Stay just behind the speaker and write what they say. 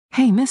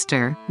Hey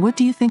mister, what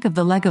do you think of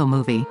the Lego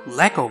movie?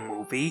 Lego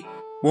movie?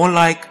 More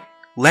like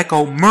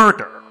Lego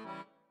murder.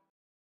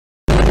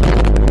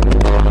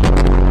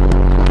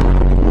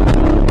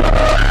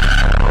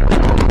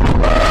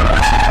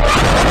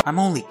 I'm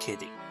only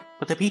kidding,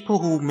 but the people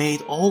who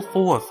made all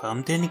four of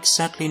them didn't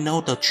exactly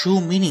know the true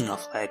meaning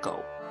of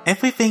Lego.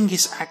 Everything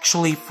is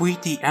actually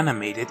 3D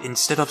animated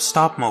instead of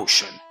stop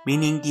motion,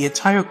 meaning the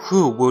entire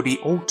crew were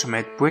the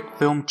ultimate brick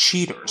film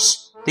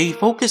cheaters. They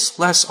focus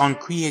less on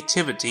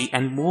creativity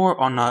and more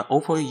on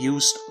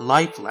overused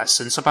life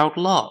lessons about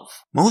love.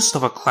 Most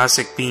of the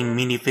classic theme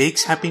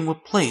minifigs have been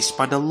replaced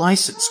by the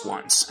licensed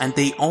ones, and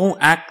they all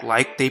act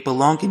like they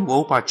belong in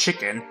Robot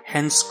Chicken,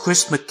 hence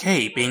Chris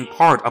McKay being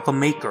part of the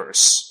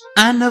makers.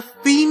 And the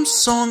theme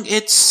song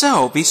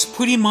itself is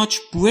pretty much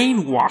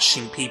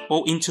brainwashing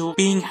people into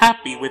being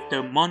happy with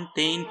their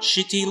mundane,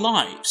 shitty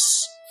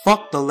lives.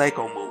 Fuck the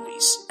Lego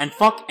movies, and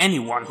fuck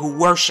anyone who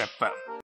worship them.